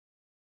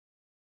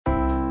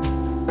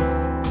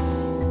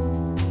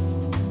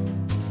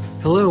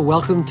Hello,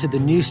 welcome to the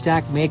New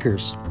Stack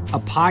Makers, a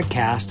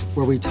podcast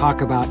where we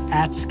talk about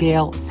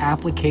at-scale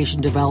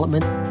application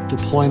development,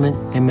 deployment,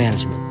 and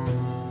management.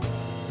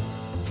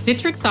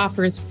 Citrix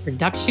offers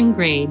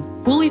production-grade,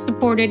 fully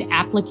supported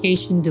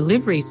application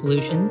delivery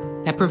solutions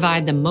that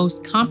provide the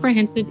most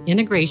comprehensive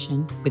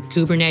integration with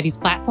Kubernetes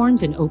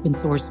platforms and open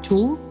source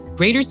tools,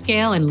 greater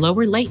scale and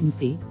lower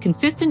latency,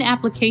 consistent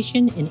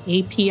application and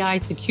API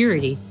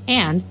security,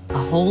 and a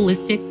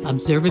holistic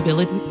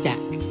observability stack.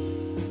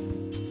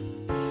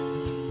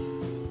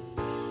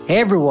 Hey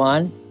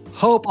everyone,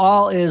 hope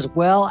all is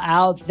well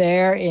out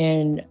there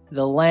in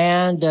the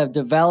land of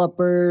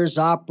developers,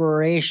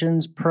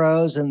 operations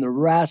pros, and the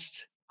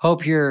rest.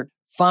 Hope you're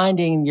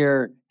finding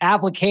your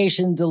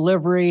application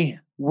delivery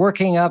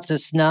working up to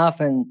snuff.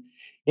 And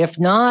if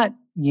not,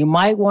 you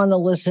might want to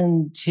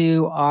listen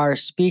to our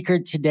speaker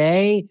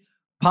today,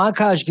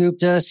 Pankaj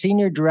Gupta,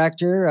 Senior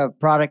Director of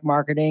Product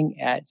Marketing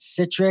at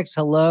Citrix.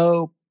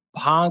 Hello,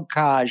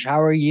 Pankaj. How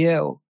are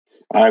you?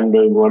 I'm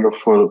doing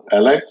wonderful,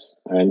 Alex,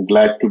 and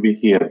glad to be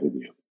here with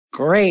you.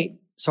 Great.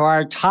 So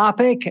our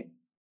topic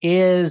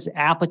is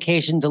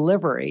application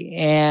delivery,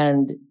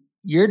 and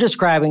you're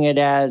describing it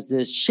as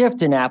this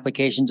shift in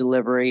application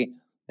delivery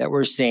that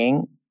we're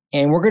seeing,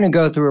 and we're going to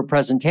go through a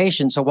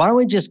presentation. So why don't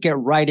we just get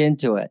right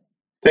into it?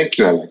 Thank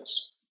you,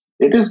 Alex.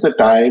 It is the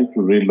time to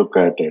relook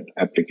at it,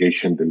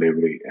 application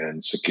delivery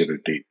and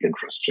security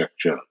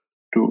infrastructure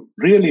to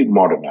really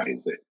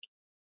modernize it.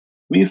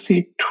 We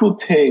see two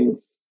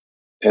things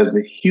as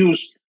a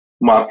huge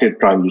market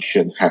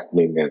transition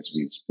happening as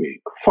we speak.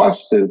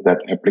 First is that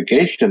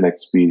application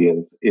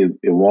experience is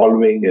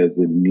evolving as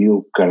a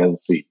new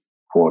currency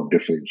for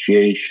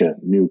differentiation,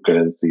 new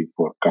currency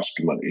for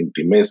customer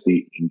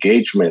intimacy,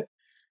 engagement,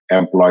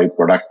 employee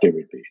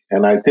productivity.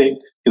 And I think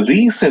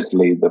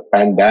recently the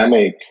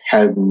pandemic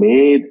has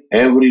made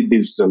every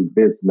digital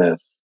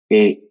business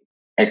a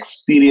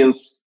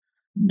experience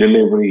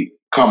delivery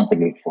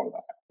company for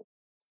that.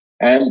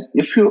 And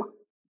if you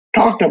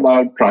talked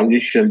about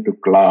transition to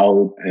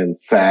cloud and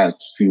SaaS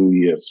few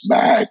years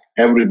back,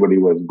 everybody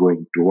was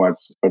going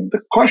towards it. But the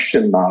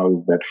question now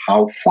is that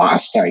how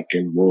fast I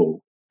can move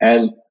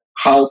and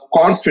how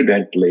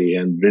confidently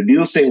and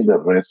reducing the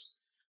risk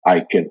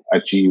I can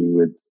achieve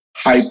with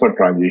hyper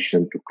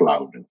transition to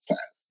cloud and SaaS.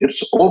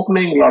 It's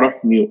opening a lot of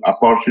new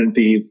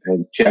opportunities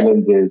and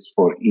challenges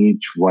for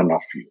each one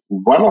of you.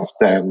 One of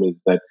them is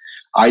that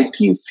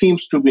IT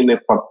seems to be in a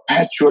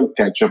perpetual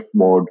catch-up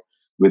mode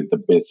with the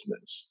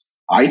business.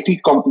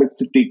 IT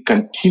complexity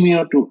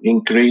continue to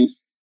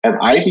increase, and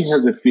IT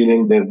has a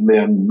feeling that they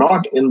are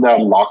not in the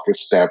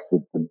lockstep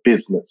with the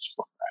business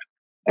for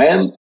that.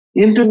 And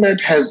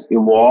internet has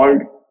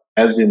evolved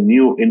as a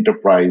new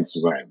enterprise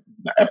when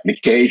the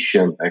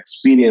application,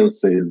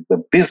 experiences,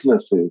 the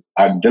businesses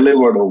are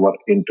delivered over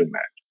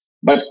internet.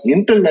 But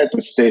internet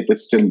state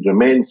still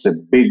remains a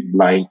big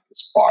blind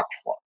spot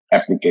for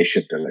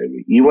application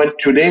delivery. Even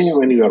today,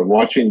 when you are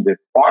watching this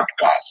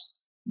podcast,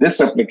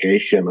 this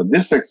application or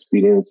this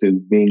experience is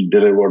being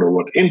delivered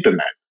over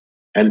internet.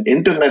 And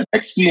internet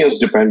experience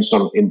depends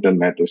on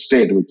internet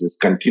state, which is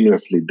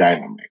continuously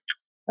dynamic.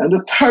 And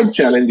the third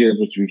challenge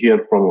which we hear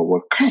from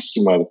our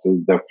customers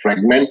is the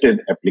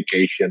fragmented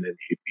application and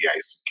API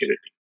security.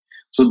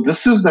 So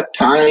this is the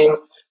time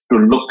to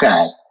look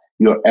at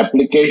your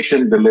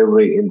application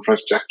delivery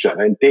infrastructure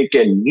and take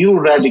a new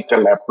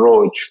radical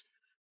approach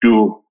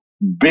to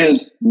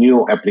build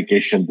new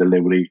application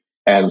delivery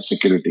and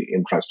security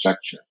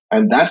infrastructure.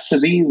 And that's the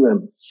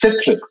reason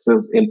Citrix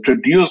is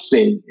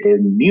introducing a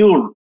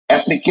new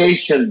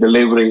application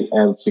delivery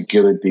and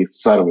security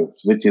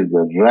service, which is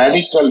a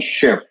radical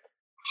shift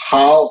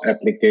how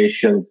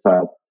applications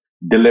are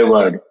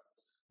delivered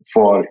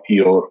for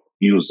your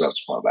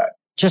users for that.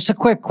 Just a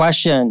quick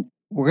question.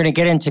 We're going to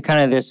get into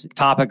kind of this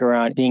topic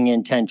around being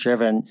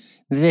intent-driven.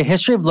 The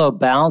history of load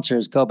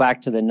balancers go back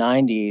to the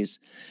 90s.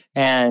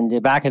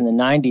 And back in the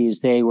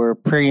 90s, they were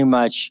pretty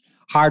much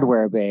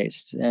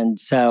hardware-based. And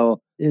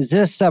so is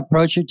this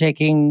approach you're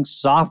taking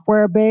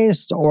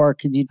software-based, or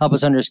could you help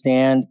us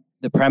understand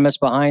the premise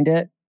behind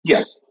it?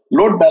 Yes.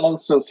 Load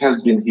balancers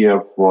has been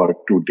here for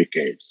 2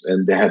 decades,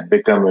 and they have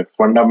become a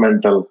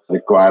fundamental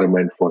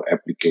requirement for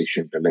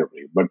application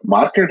delivery. But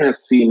market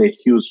has seen a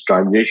huge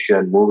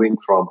transition moving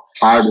from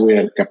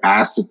hardware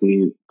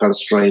capacity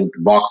constrained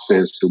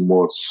boxes to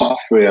more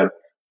software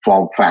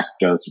form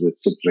factors, with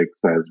Citrix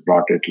has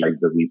brought it like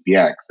the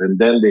VPX. And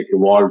then they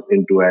evolved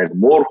into add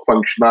more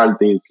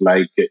functionalities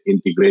like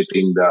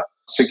integrating the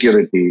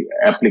security,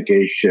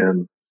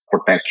 application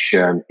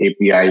protection,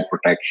 API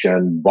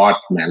protection, bot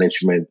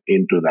management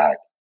into that.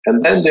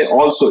 And then they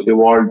also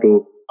evolved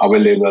to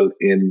available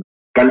in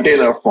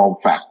container form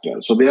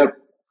factor. So they are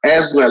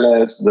as well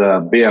as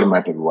the bare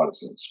metal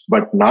versions.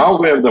 But now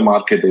where the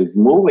market is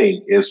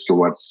moving is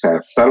towards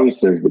SaaS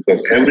services,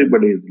 because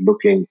everybody is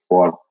looking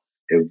for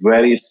a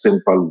very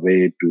simple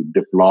way to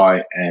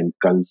deploy and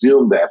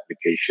consume the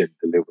application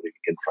delivery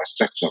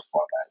infrastructure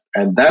for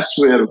that. And that's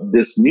where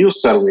this new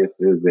service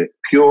is a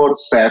pure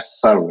SaaS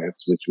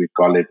service, which we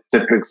call it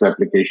Citrix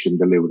Application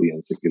Delivery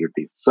and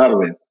Security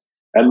Service.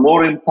 And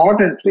more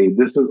importantly,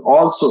 this is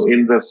also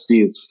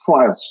industry's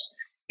first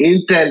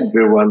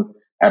intent-driven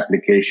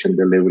application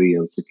delivery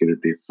and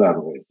security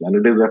service. And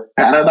it is a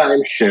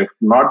paradigm shift,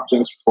 not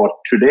just for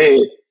today,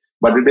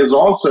 but it is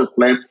also a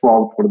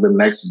platform for the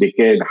next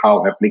decade,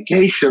 how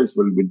applications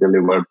will be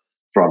delivered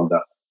from the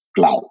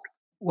cloud.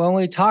 When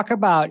we talk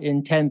about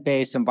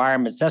intent-based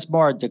environments, that's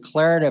more a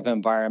declarative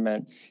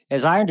environment.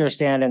 As I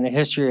understand in the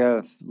history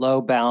of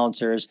load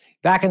balancers,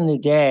 back in the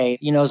day,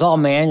 it was all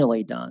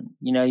manually done.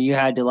 You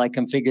had to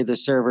configure the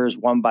servers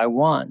one by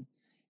one,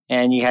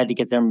 and you had to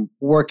get them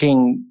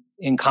working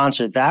in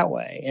concert that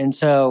way. And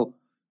so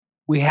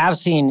we have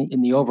seen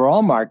in the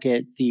overall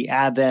market the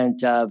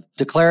advent of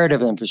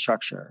declarative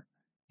infrastructure.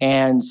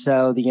 And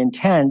so the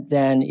intent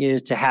then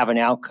is to have an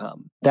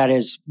outcome that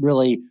is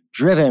really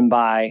driven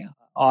by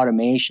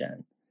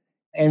automation.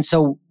 And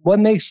so what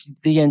makes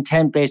the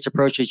intent-based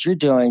approach that you're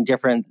doing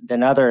different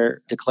than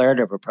other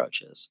declarative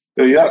approaches?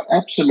 So you're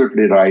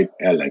absolutely right,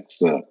 Alex.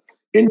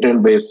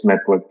 Intent-based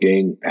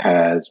networking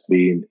has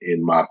been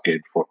in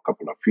market for a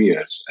couple of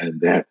years, and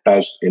they have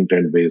touched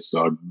intent-based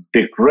or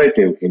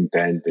declarative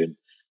intent in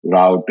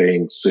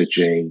routing,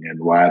 switching, and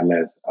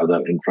wireless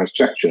other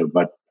infrastructure.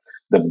 But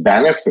the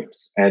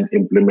benefits and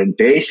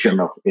implementation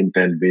of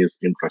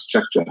intent-based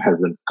infrastructure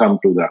hasn't come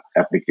to the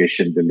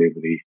application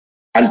delivery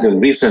until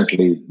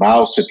recently.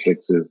 Now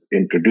Citrix is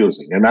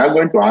introducing. And I'm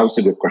going to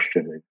answer the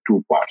question in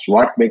two parts.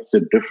 What makes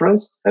it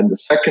different? And the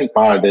second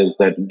part is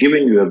that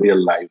giving you a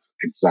real life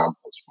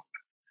examples for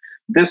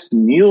that. This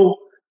new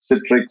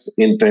Citrix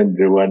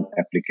intent-driven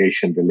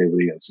application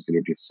delivery and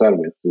security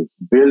service is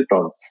built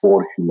on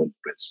 4 human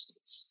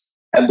principles.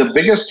 And the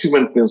biggest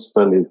human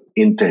principle is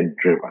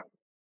intent-driven.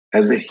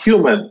 As a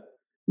human,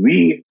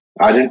 we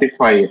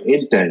identify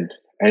intent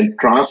and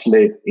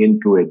translate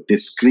into a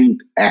discrete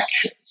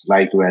actions.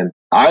 Like when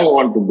I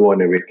want to go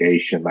on a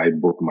vacation, I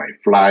book my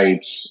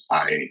flights,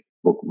 I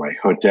book my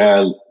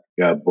hotel,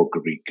 book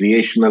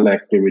recreational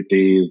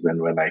activities,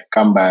 and when I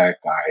come back,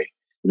 I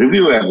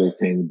review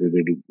everything. Did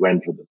it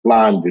went to the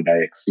plan? Did I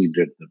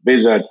exceeded the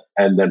budget?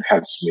 And then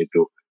helps me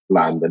to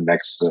plan the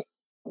next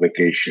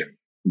vacation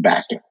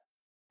better.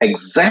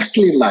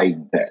 Exactly like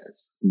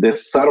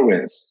this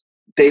service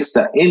takes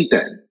the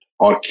intent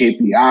or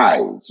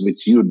KPIs,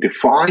 which you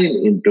define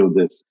into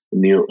this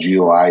new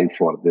GUI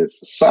for this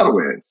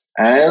service.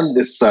 And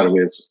this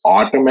service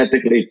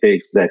automatically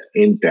takes that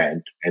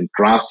intent and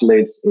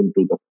translates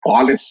into the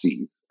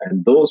policies.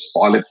 And those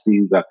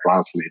policies are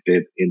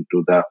translated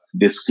into the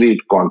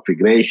discrete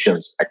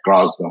configurations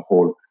across the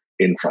whole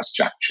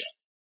infrastructure.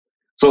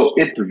 So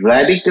it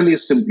radically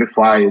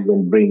simplifies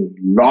and brings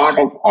a lot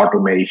of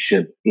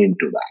automation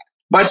into that.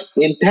 But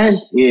intent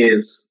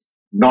is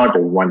not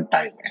a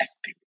one-time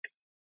activity.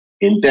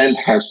 Intent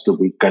has to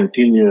be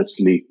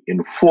continuously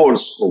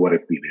enforced over a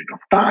period of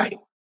time.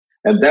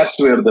 And that's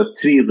where the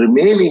 3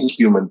 remaining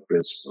human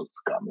principles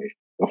come in.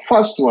 The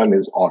first one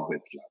is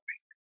always learning.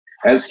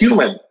 As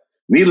human,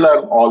 we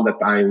learn all the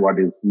time what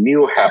is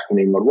new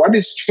happening or what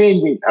is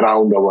changing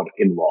around our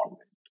environment.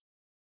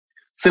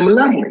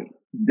 Similarly,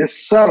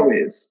 this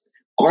service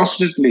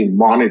constantly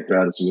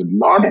monitors with a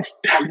lot of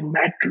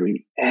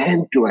telemetry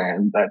end to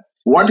end that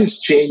what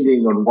is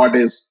changing or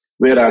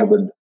where are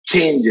the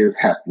changes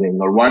happening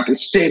or what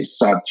states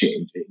are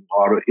changing,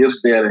 or is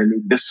there any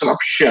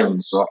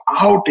disruptions or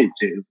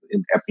outages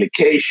in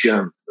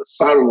applications, the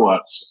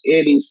servers,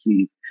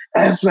 ADC,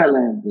 as well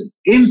as the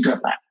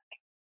internet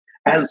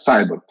and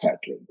cyber threat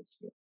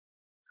landscape.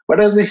 But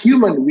as a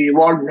human, we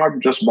evolved not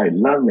just by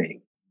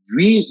learning,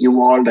 we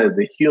evolved as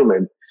a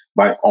human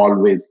by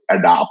always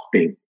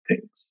adapting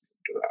things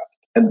to that.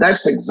 And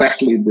that's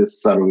exactly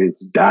this service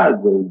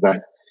does, is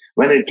that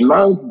when it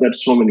learns that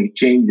so many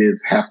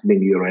changes happening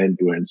in your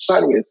end-to-end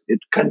service, it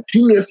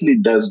continuously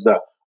does the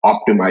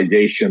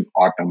optimization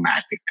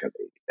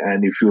automatically.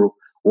 And if you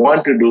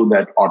want to do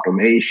that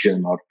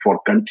automation or for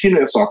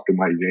continuous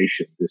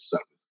optimization, this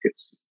service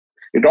gives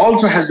you. It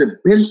also has a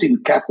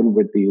built-in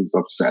capabilities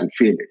of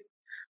self-healing.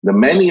 The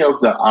many of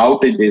the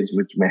outages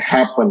which may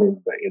happen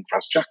in the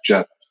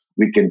infrastructure,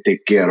 we can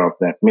take care of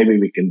that. Maybe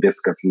we can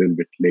discuss a little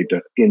bit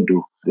later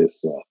into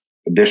this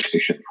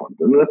discussion.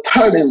 And the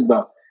third is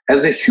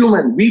as a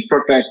human, we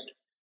protect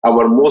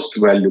our most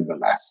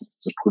valuable assets.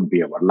 It could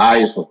be our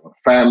life, our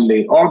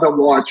family, or the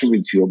watch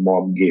which your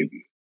mom gave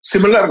you.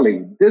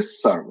 Similarly,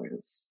 this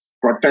service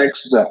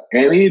protects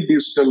any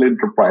digital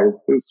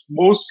enterprise's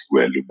most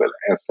valuable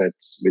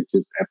assets, which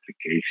is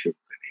applications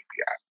and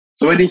API.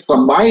 So when you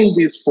combine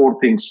these 4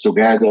 things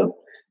together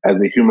as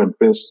a human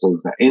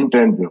principle, the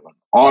intent-driven,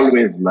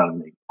 always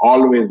learning,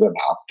 always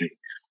adapting,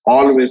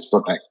 always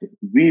protecting,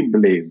 we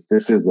believe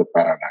this is a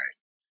paradigm,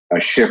 a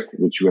shift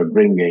which we are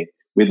bringing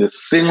with a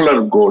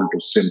singular goal to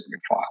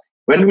simplify.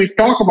 When we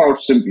talk about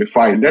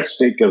simplify, let's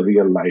take a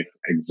real life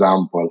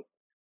example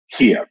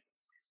here.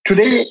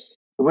 Today,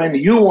 when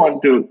you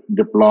want to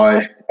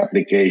deploy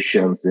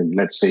applications in,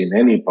 let's say, in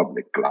any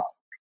public cloud,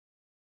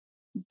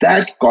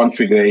 that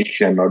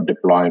configuration or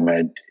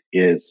deployment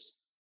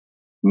is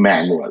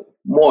manual,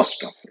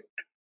 most of it.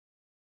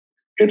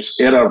 It's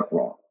error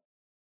prone.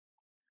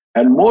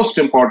 And most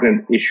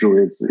important issue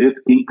is it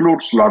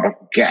includes a lot of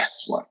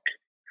guesswork.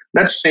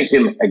 Let's take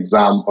an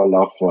example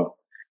of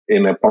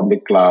in a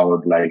public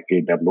cloud like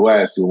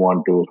AWS, you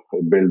want to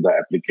build the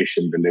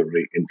application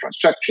delivery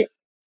infrastructure.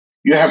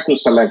 You have to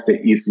select the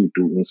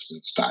EC2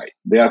 instance type.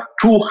 There are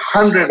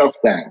 200 of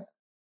them,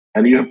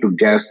 and you have to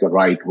guess the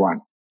right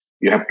one.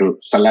 You have to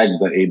select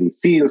the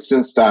ADC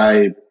instance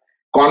type,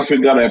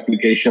 configure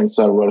application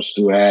servers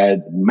to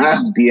add, map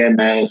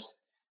DNS.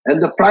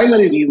 And the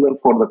primary reason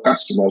for the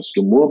customers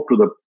to move to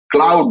the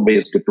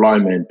cloud-based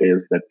deployment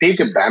is that take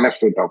a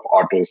benefit of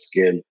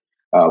auto-scale.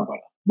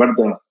 But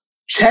the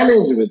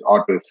challenge with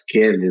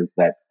auto-scale is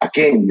that,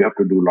 again, you have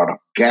to do a lot of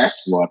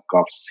guesswork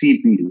of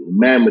CPU,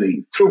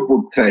 memory,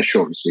 throughput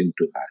thresholds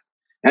into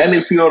that. And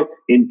if your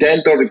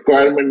intent or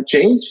requirement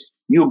change,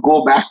 you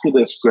go back to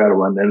the square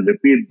one and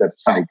repeat that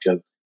cycle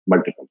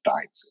multiple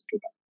times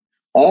into that.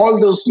 All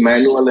those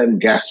manual and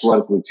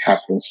guesswork which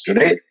happens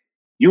today,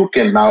 you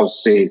can now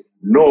say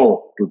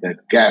no to that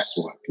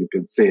guesswork. You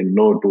can say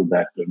no to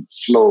that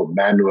slow,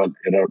 manual,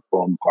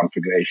 error-prone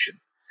configuration.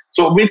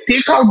 So we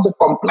take out the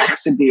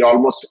complexity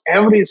almost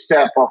every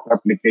step of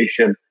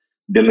application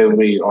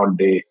delivery on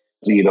day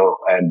 0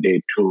 and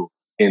day 2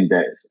 in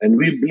this. And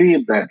we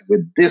believe that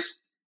with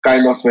this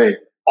kind of a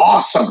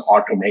awesome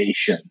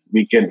automation,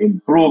 we can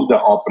improve the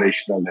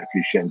operational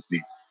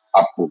efficiency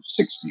up to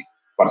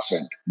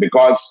 60%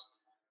 because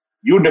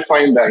you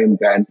define the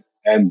intent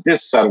and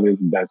this service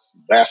does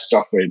the rest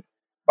of it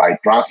by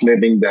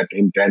translating that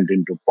intent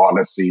into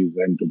policies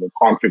and to the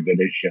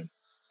configuration.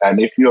 And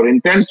if your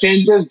intent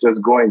changes,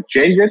 just go and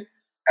change it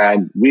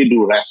and we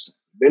do rest.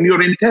 Then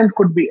your intent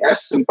could be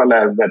as simple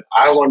as that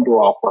I want to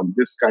offer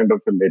this kind of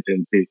a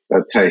latency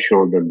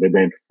threshold or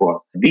limit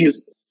for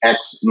these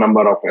X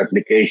number of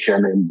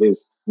application in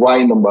this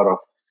Y number of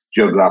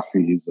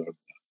geographies or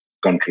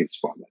countries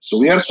for that. So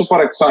we are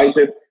super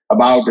excited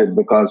about it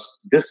because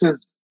this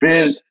is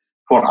built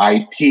for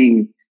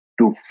IT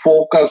to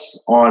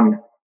focus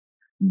on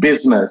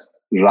business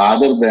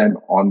rather than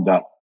on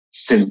the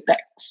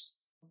syntax.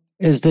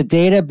 Is the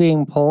data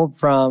being pulled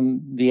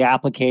from the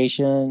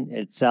application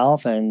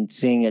itself and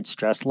seeing its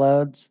stress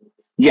loads?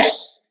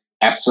 Yes,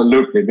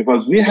 absolutely.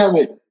 Because we have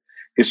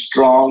a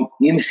strong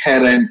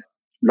inherent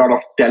lot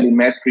of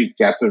telemetry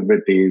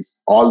capabilities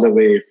all the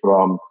way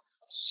from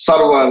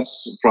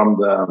servers, from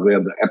where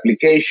the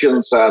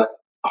applications are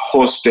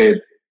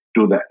hosted,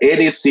 to the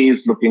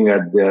ADCs looking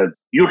at their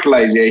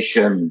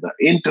utilization, the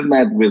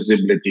internet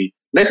visibility.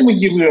 Let me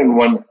give you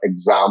one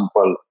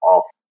example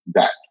of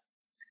that.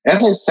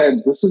 As I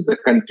said, this is the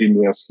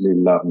continuously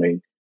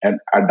learning and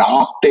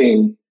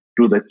adapting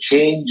to the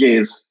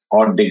changes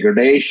or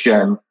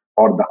degradation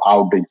or the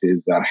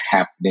outages that are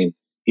happening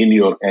in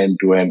your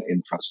end-to-end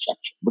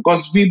infrastructure.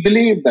 Because we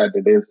believe that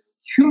it is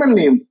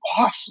humanly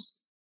impossible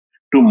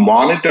to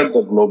monitor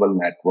the global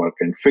network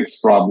and fix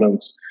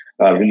problems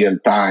real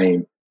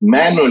time,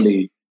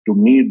 manually to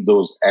meet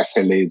those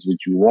SLAs which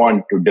you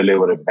want to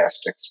deliver a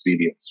best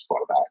experience for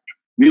that.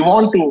 We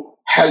want to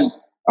help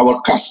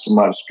our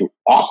customers to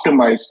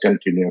optimize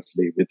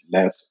continuously with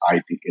less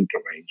IT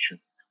intervention.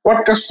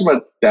 What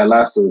customers tell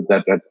us is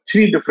that at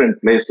 3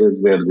 different places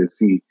where they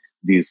see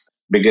these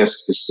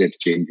biggest state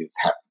changes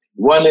happening.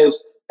 One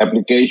is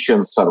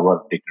application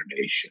server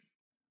degradation.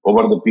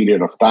 Over the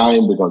period of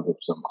time, because of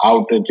some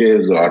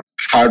outages or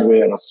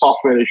hardware or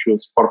software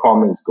issues,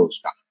 performance goes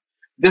down.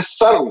 This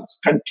service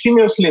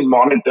continuously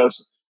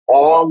monitors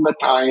all the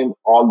time,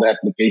 all the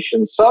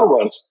application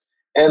servers.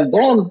 And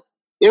then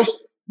if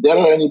there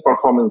are any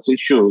performance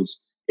issues,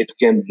 it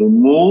can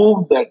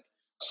remove that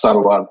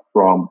server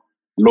from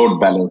load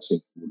balancing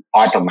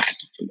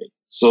automatically.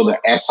 So the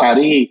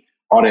SRE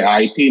or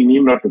a IT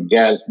need not to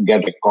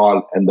get a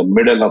call in the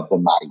middle of the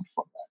night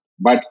for that.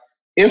 But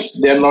if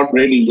they're not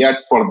ready yet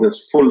for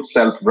this full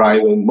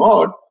self-driving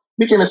mode,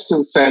 we can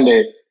still send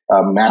a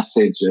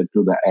message to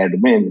the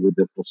admin with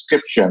the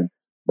prescription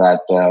that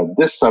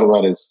this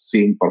server is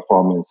seeing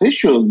performance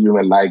issues. You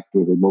may like to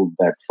remove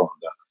that from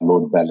the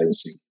load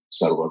balancing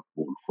server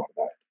pool for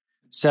that.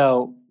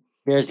 So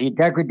there's the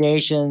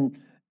degradation,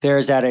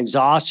 there's that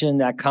exhaustion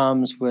that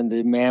comes when the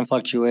demand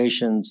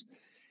fluctuations,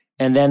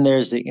 and then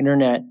there's the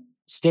internet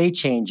state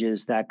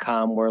changes that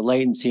come where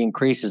latency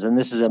increases. And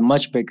this is a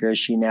much bigger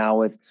issue now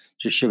with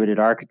distributed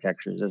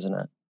architectures, isn't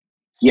it?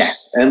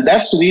 Yes, and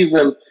that's the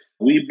reason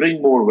we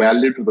bring more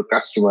value to the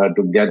customer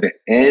to get an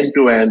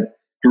end-to-end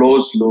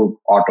closed-loop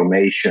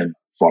automation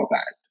for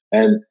that.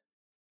 And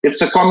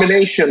it's a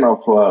combination of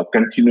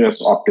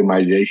continuous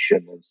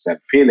optimization and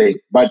self-healing,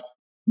 but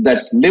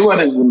that lever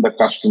is in the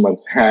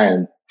customer's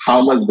hand,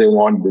 how much they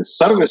want this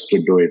service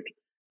to do it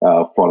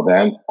for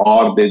them,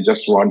 or they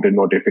just want a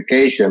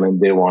notification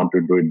and they want to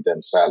do it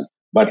themselves.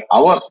 But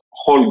our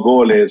whole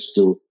goal is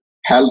to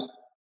help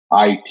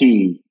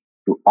IT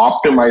to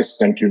optimize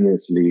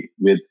continuously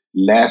with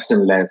less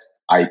and less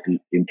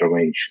IT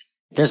intervention.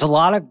 There's a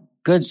lot of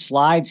good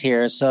slides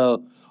here.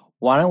 So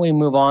why don't we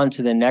move on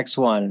to the next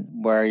one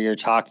where you're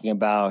talking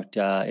about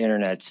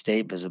internet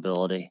state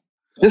visibility?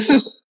 This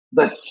is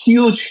the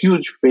huge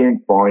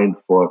pain point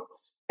for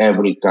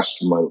every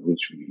customer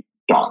which we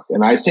talk.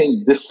 And I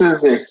think this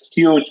is a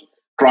huge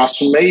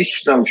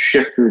transformational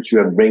shift which we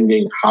are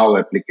bringing how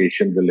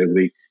application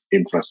delivery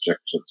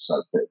infrastructures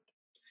are built.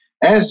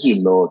 As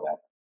you know that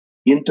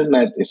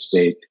internet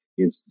state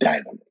is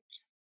dynamic.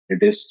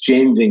 It is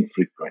changing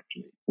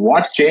frequently.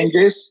 What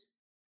changes?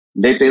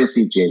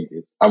 Latency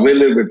changes,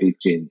 availability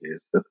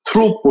changes, the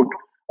throughput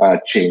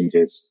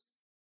changes.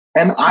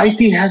 And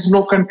IT has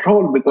no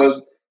control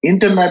because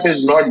internet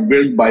is not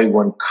built by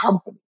one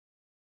company.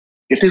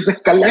 It is a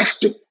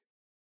collective.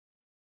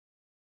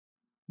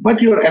 But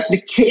your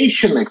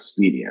application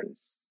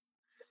experience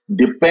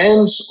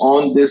depends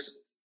on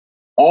this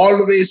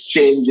always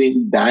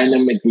changing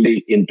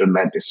dynamically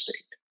internet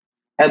state.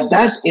 And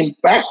that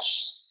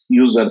impacts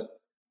user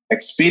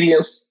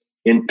experience.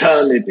 In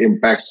turn, it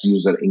impacts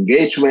user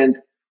engagement,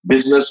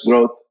 business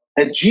growth,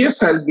 and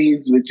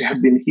GSLBs, which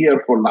have been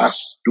here for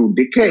last 2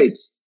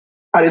 decades,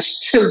 are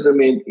still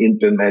remain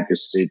internet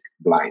state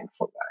blind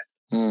for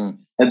that.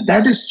 And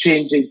that is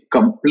changing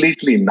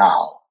completely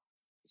now.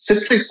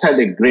 Citrix had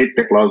a great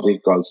technology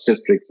called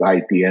Citrix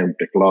ITM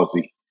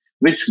technology,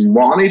 which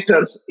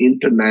monitors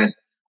internet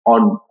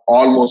on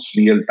almost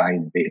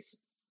real-time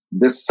basis.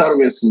 This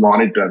service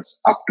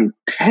monitors up to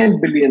 10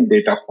 billion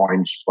data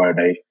points per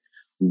day,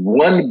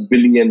 1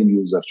 billion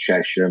user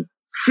session,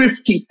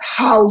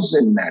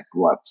 50,000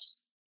 networks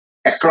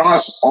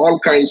across all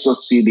kinds of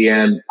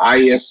CDN,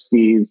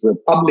 ISPs,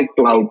 public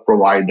cloud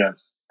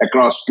providers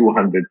across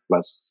 200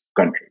 plus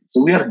countries.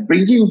 So we are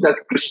bringing that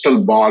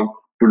crystal ball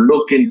to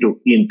look into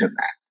internet.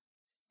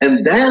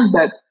 And then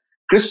that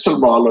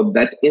crystal ball or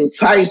that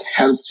insight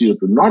helps you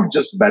to not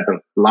just better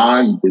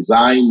plan,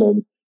 design,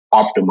 and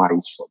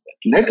optimize for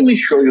that. Let me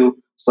show you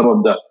some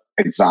of the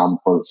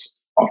examples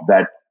of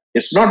that.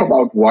 It's not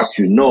about what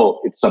you know,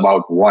 it's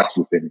about what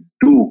you can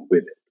do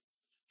with it.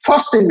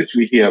 First thing which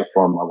we hear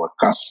from our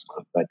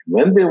customers that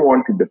when they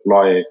want to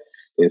deploy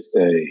is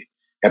a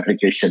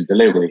application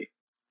delivery,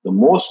 the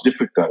most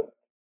difficult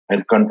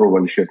and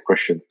controversial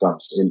question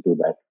comes into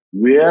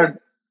that.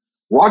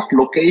 What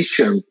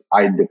locations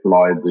I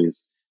deploy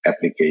these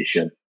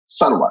application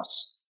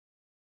servers?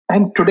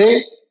 And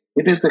today,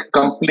 it is a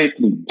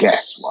completely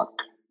guesswork.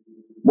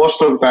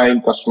 Most of the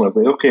time, customers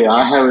say, okay,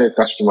 I have a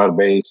customer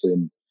base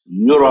in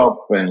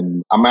Europe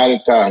and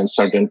America and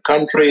certain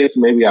countries.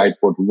 Maybe I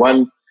put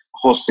one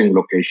hosting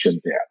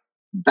location there.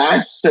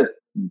 That's a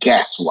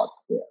guesswork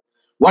there.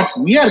 What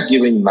we are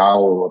giving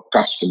now our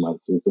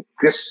customers is a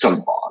crystal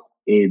ball,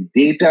 a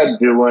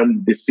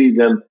data-driven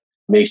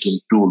decision-making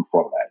tool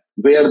for that,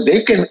 where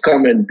they can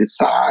come and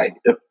decide,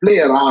 play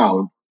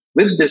around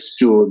with this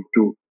tool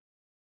to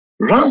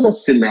run the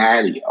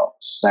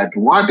scenarios that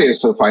what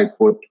if I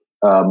put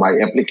my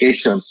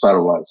application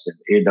servers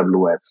in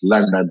AWS,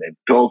 London, and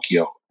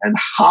Tokyo, and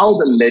how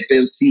the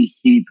latency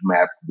heat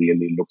map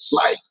really looks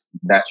like.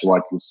 That's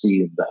what you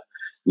see in the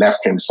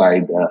left-hand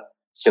side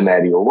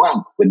scenario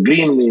one. The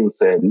green means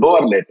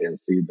lower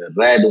latency, the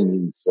red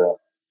means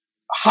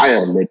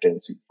higher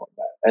latency for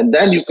that. And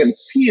then you can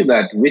see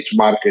that which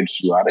markets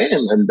you are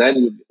in, and then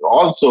you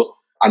also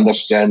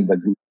understand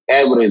the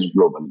average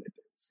global latency.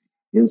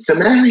 In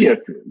scenario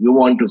two, you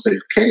want to say,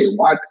 okay,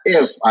 what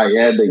if I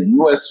add a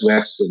US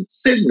West in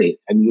Sydney,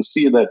 and you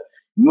see that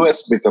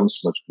US becomes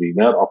much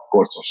greener. Of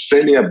course,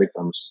 Australia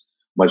becomes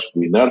much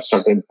greener.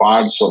 Certain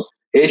parts of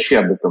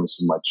Asia becomes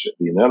much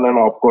greener. And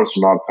of course,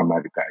 North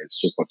America is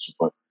super,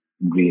 super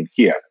green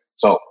here.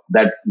 So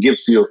that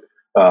gives you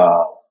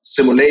a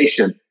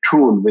simulation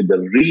tool with the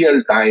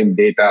real-time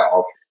data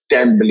of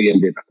 10 billion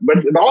data. But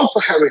it also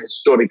have a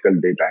historical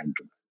data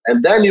into it.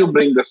 And then you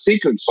bring the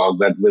secret sauce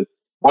that with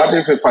what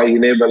if I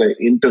enable an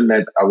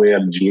internet-aware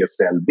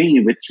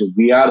GSLB, which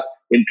we are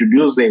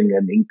introducing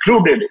and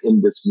included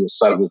in this new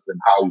service, and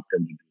how you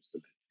can reduce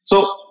it.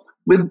 So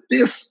with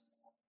this,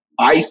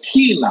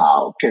 IT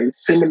now can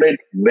simulate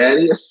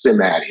various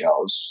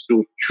scenarios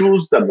to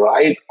choose the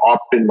right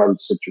optimal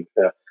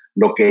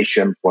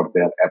location for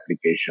their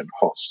application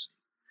host.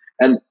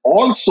 And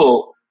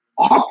also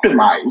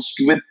optimized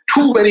with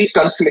two very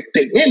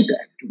conflicting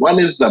intent. One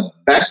is the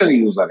better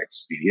user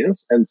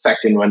experience, and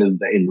second one is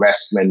the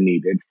investment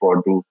needed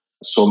for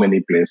so many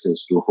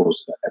places to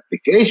host the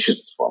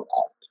applications for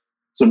that.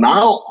 So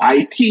now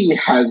IT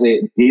has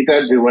a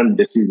data-driven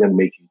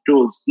decision-making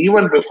tools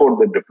even before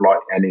they deploy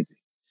anything.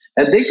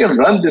 And they can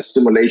run this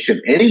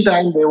simulation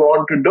anytime they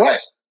want to do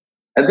it.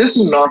 And this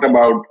is not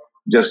about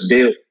just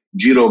day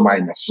 0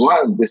 minus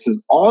 1. This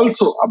is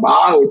also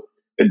about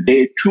a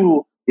day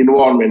 2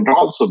 involvement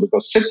also,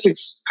 because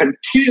Citrix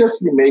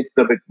continuously makes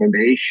the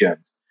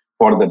recommendations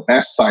for the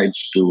best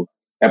sites to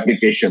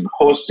application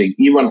hosting,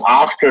 even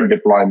after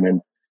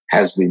deployment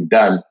has been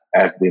done,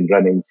 has been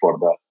running for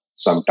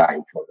some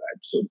time for that.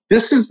 So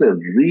this is the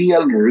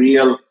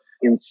real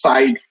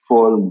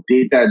insightful,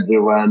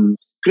 data-driven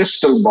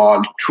crystal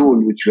ball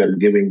tool which we are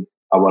giving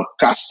our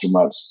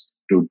customers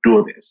to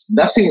do this.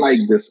 Nothing like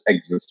this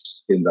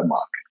exists in the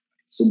market.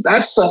 So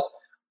that's a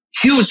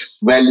huge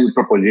value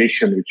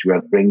proposition which we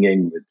are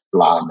bringing with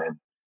plan and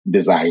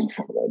design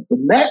for that. The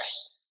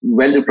next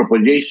value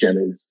proposition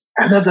is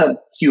another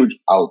huge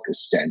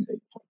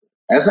outstanding.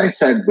 As I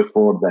said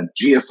before, that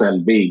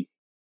GSLV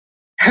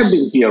have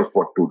been here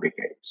for 2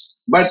 decades,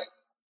 but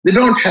they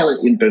don't have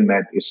an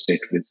internet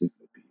estate visibility.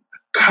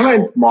 The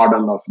current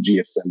model of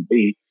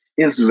GSLV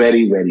is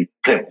very, very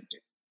primitive.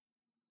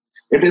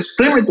 It is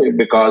primitive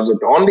because it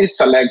only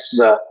selects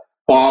the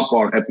POP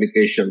or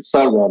application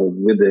server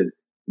with a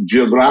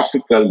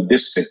geographical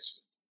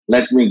distance.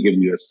 Let me give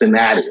you a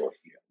scenario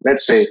here.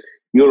 Let's say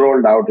you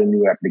rolled out a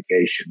new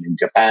application in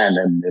Japan,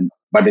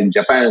 but in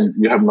Japan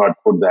you have not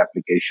put the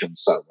application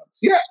servers.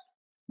 Yeah,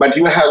 but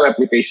you have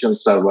application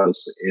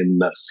servers in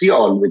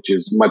Seoul, which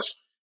is much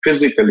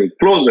physically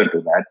closer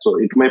to that. So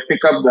it may pick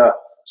up the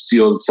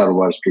Seoul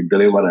servers to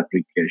deliver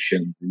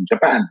applications in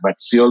Japan, but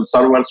Seoul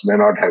servers may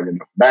not have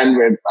enough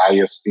bandwidth.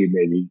 ISP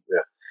may be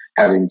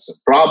having some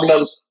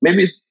problems.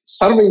 Maybe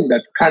serving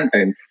that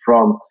content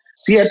from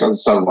Seattle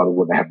server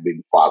would have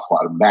been far,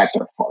 far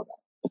better for them.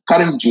 The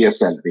current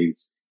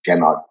GSLVs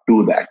cannot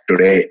do that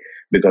today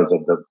because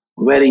of the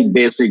very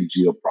basic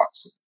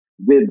geo-proxy.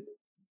 With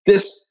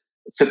this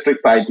Citrix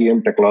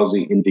ITM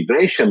technology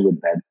integration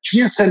with that,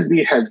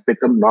 GSLV has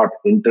become not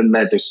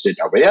internet state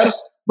aware,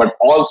 but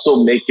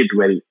also make it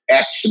very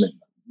actionable.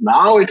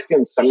 Now it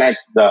can select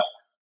the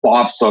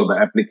POPs or the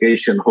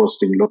application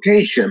hosting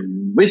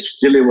location, which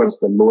delivers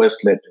the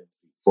lowest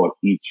latency for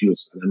each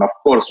user. And of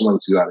course,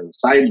 once you are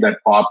inside that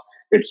POP,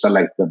 it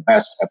selects the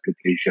best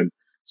application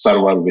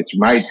server, which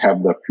might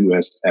have the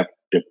fewest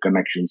active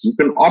connections. You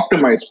can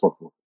optimize for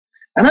both.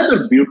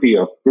 Another beauty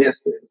of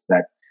this is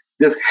that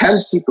this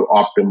helps you to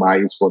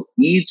optimize for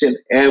each and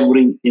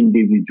every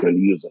individual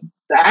user.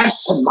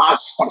 That's a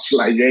mass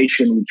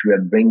personalization which we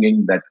are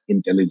bringing that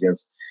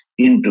intelligence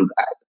into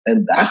that.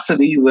 And that's the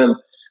reason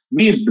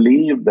we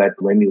believe that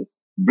when you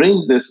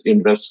bring this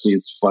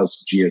industry's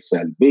first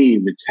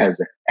GSLV, which has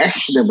an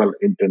actionable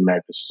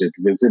internet state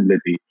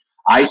visibility,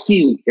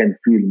 IT can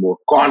feel more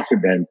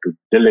confident to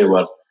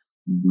deliver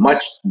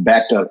much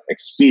better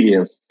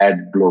experience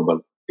at global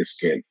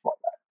scale for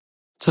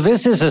that. So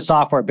this is a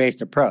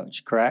software-based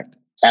approach, correct?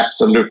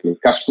 Absolutely.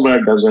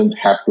 Customer doesn't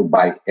have to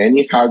buy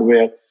any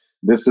hardware.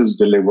 This is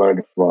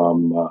delivered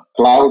from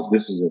cloud.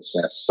 This is a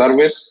SaaS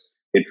service.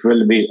 It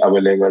will be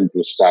available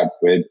to start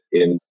with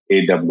in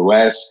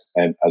AWS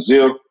and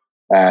Azure,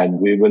 and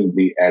we will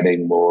be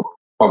adding more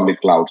public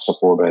cloud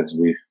support as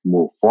we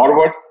move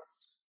forward.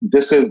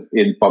 This is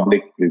in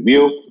public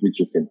preview, which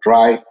you can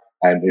try,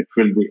 and it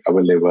will be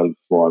available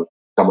for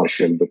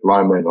commercial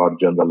deployment or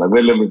general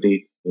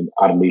availability in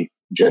early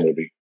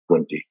January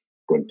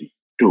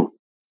 2022.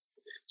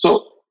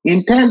 So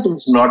intent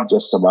is not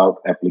just about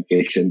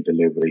application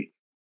delivery.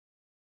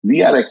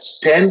 We are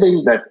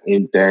extending that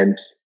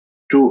intent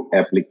to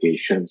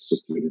application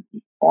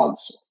security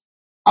also.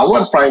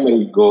 Our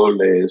primary goal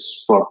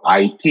is for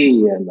IT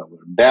and our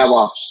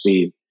DevOps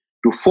team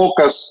to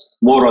focus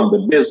more on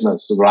the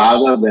business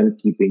rather than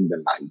keeping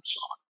the lights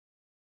on.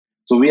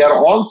 So we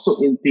are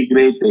also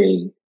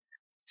integrating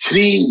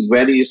 3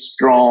 very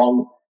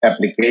strong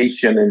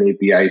application and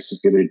API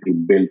security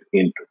built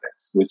into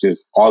this, which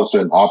is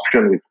also an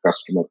option which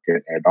customer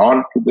can add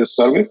on to this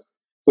service.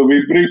 So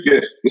we bring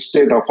a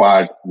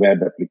state-of-art web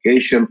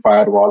application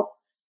firewall,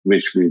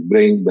 which we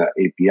bring the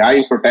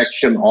API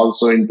protection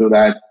also into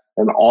that,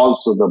 and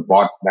also the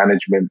bot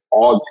management,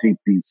 all 3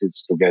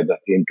 pieces together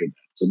into that.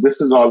 So this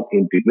is all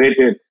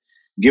integrated,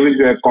 giving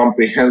you a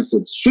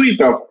comprehensive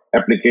suite of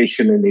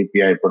application and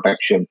API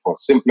protection for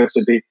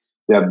simplicity.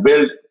 They are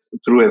built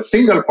through a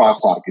single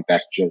pass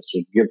architecture, so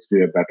it gives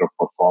you a better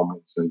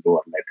performance and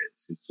lower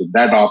latency. So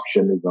that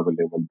option is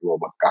available to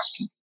our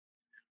customers.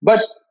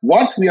 But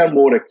what we are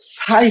more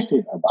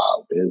excited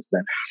about is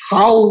that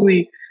how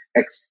we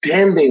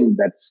extending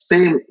that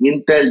same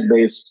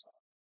intent-based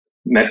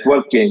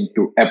networking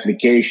to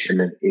application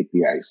and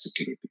API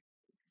security.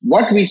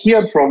 What we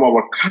hear from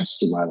our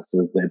customers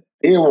is that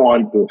they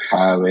want to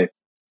have a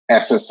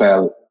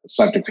SSL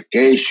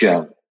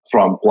certification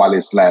from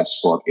Qualys Labs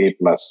for A+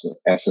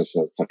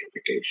 SSL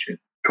certification.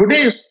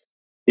 Today's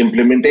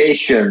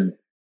implementation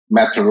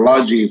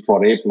methodology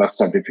for A+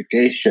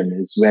 certification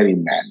is very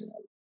manual.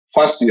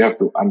 First, you have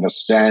to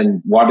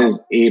understand what is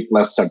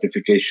A+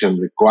 certification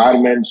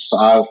requirements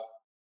are.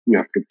 You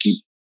have to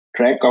keep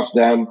track of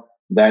them.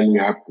 Then you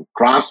have to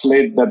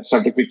translate that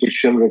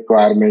certification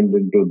requirement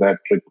into that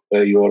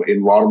your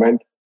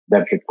environment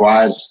that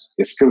requires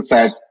a skill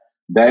set.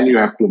 Then you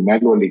have to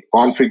manually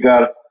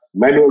configure.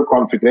 Manual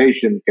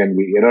configuration can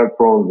be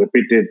error-prone,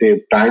 repetitive,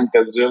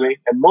 time-consuming,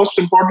 and most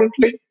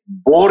importantly,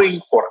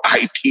 boring for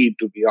IT,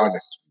 to be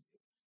honest.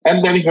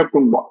 And then you have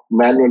to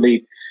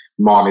manually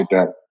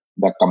monitor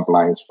the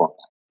compliance for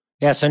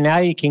that. Yeah, so now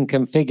you can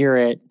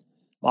configure it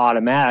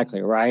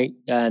automatically, right?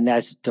 And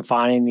that's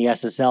defining the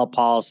SSL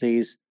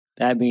policies.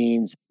 That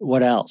means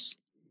what else?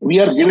 We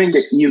are giving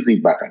the easy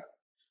button.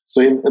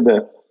 So in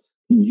the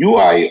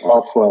UI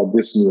of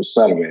this new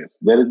service,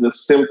 there is a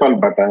simple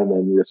button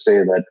and you say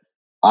that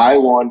I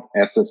want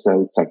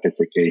SSL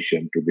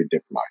certification to be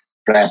deployed.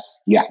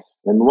 Press yes.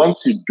 And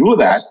once you do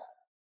that,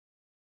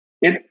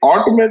 it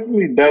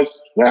automatically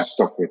does rest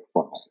of it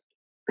for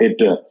that. It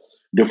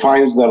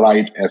defines the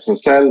right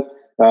SSL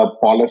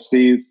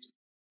policies,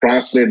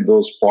 translate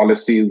those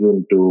policies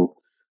into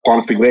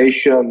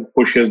configuration,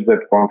 pushes that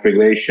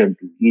configuration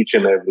to each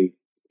and every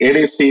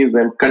ADCs,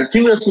 and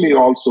continuously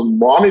also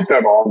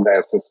monitor all the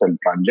SSL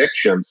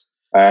transactions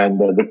and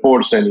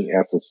reports any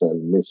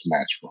SSL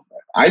mismatch from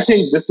that. I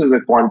think this is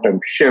a quantum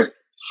shift,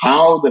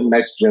 how the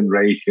next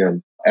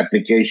generation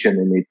application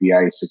and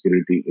API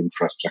security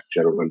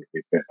infrastructure will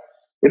be built.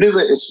 It is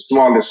a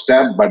small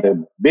step, but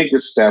a big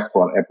step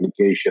for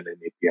application and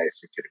API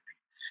security.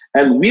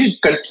 And we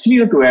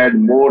continue to add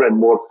more and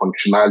more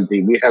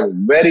functionality. We have a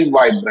very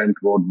vibrant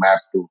roadmap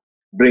to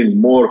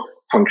bring more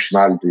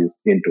functionalities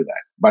into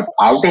that. But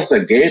out of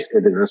the gate,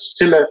 it is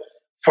still a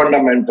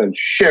fundamental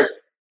shift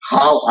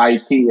how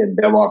IT and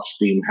DevOps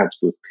team has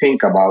to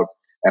think about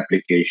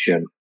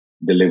application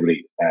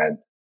delivery and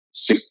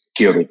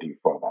security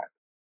for that.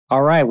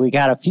 All right, we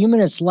got a few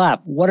minutes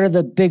left. What are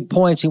the big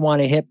points you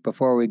want to hit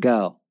before we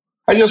go?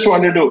 I just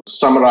wanted to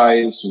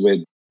summarize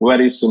with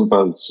very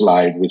simple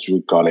slide, which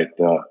we call it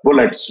a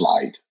bullet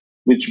slide,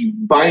 which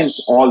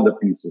binds all the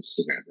pieces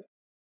together.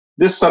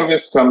 This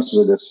service comes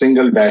with a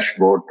single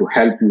dashboard to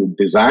help you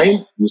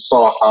design. You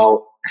saw how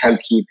it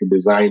helps you to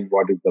design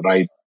what is the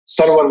right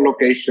server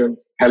location,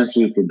 helps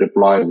you to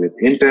deploy with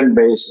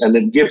intent-based, and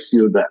it gives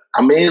you the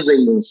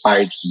amazing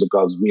insights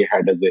because we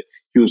had a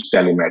huge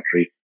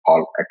telemetry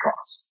all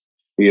across.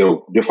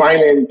 You define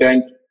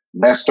intent,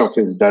 rest of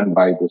it is done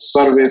by the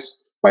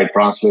service, by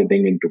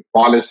translating into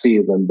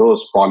policies, and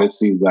those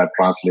policies are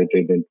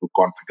translated into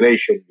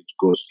configuration, which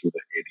goes to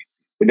the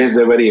ADC. It is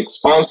a very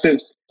expansive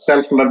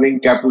self-learning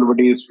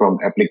capabilities from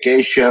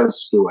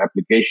applications to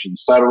application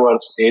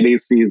servers,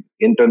 ADCs,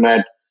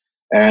 internet,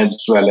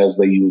 as well as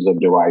the user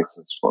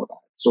devices for that.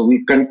 So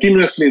we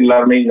continuously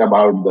learning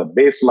about the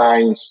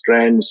baselines,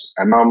 trends,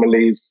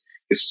 anomalies,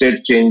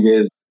 state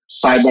changes,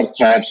 cyber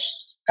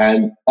threats,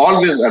 and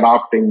always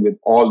adapting with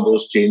all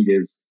those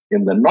changes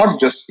in the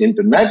not just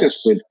internet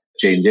state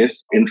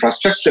changes,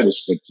 infrastructure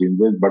state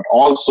changes, but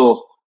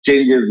also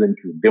changes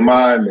into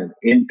demand and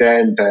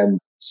intent and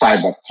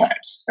cyber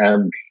threats.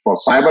 And for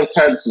cyber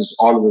threats is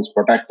always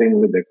protecting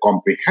with a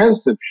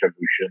comprehensive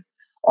solution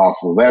of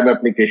web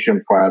application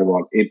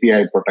firewall,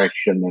 API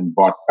protection, and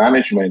bot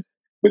management,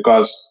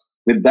 because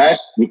with that,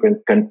 you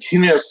can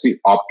continuously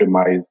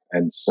optimize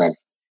and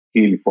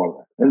self-heal for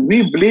that. And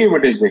we believe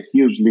it is a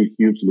hugely,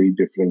 hugely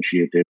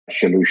differentiated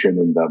solution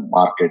in the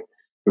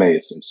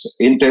marketplace. It's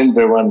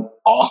intent-driven,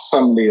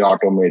 awesomely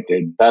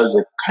automated, does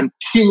a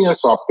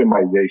continuous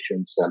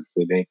optimization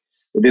self-healing.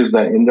 It is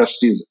the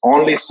industry's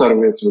only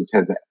service which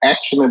has an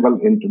actionable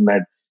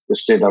internet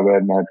state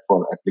awareness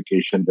for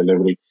application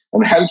delivery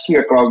and helps you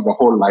across the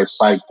whole life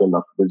cycle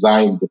of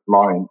design,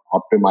 deploy,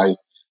 optimize,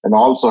 and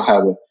also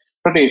have a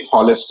pretty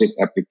holistic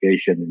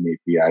application and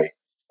API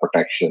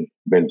protection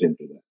built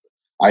into that.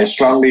 I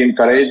strongly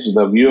encourage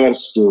the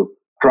viewers to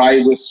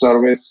try this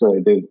service.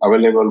 It is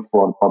available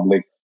for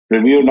public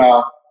review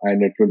now,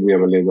 and it will be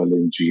available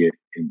in GA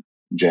in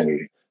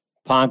January.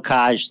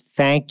 Pankaj,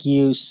 thank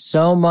you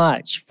so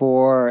much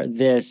for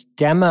this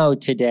demo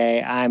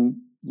today.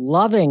 I'm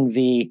loving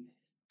the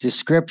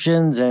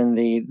descriptions and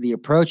the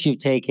approach you've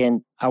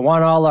taken. I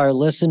want all our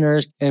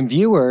listeners and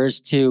viewers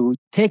to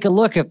take a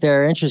look if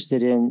they're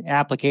interested in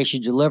application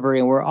delivery.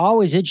 And we're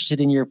always interested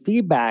in your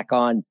feedback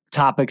on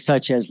topics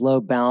such as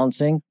load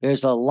balancing.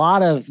 There's a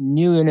lot of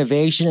new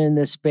innovation in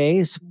this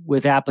space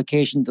with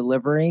application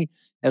delivery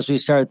as we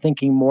start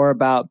thinking more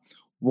about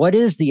what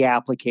is the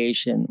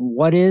application?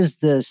 What is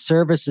the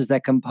services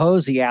that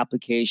compose the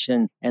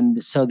application?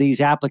 And so these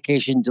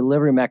application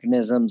delivery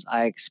mechanisms,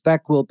 I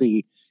expect, will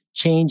be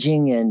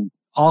changing, and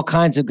all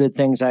kinds of good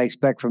things I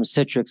expect from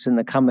Citrix in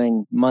the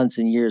coming months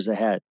and years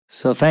ahead.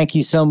 So thank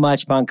you so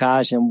much,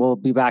 Pankaj, and we'll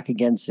be back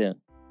again soon.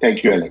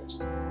 Thank you, Alex.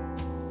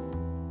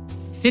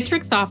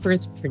 Citrix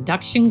offers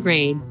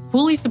production-grade,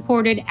 fully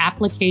supported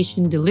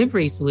application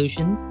delivery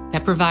solutions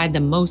that provide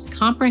the most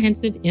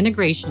comprehensive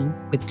integration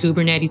with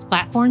Kubernetes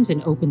platforms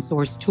and open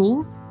source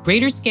tools,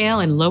 greater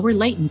scale and lower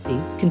latency,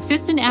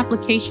 consistent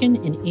application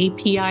and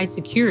API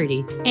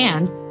security,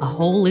 and a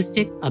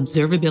holistic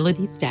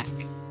observability stack.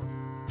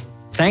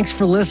 Thanks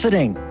for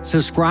listening.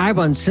 Subscribe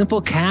on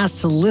Simplecast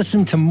to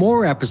listen to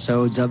more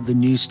episodes of the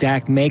New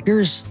Stack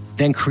Makers.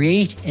 Then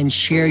create and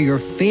share your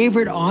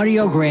favorite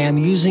audiogram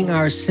using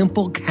our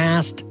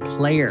Simplecast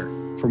player.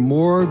 For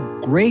more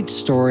great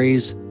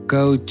stories,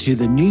 go to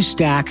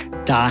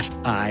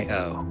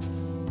thenewstack.io.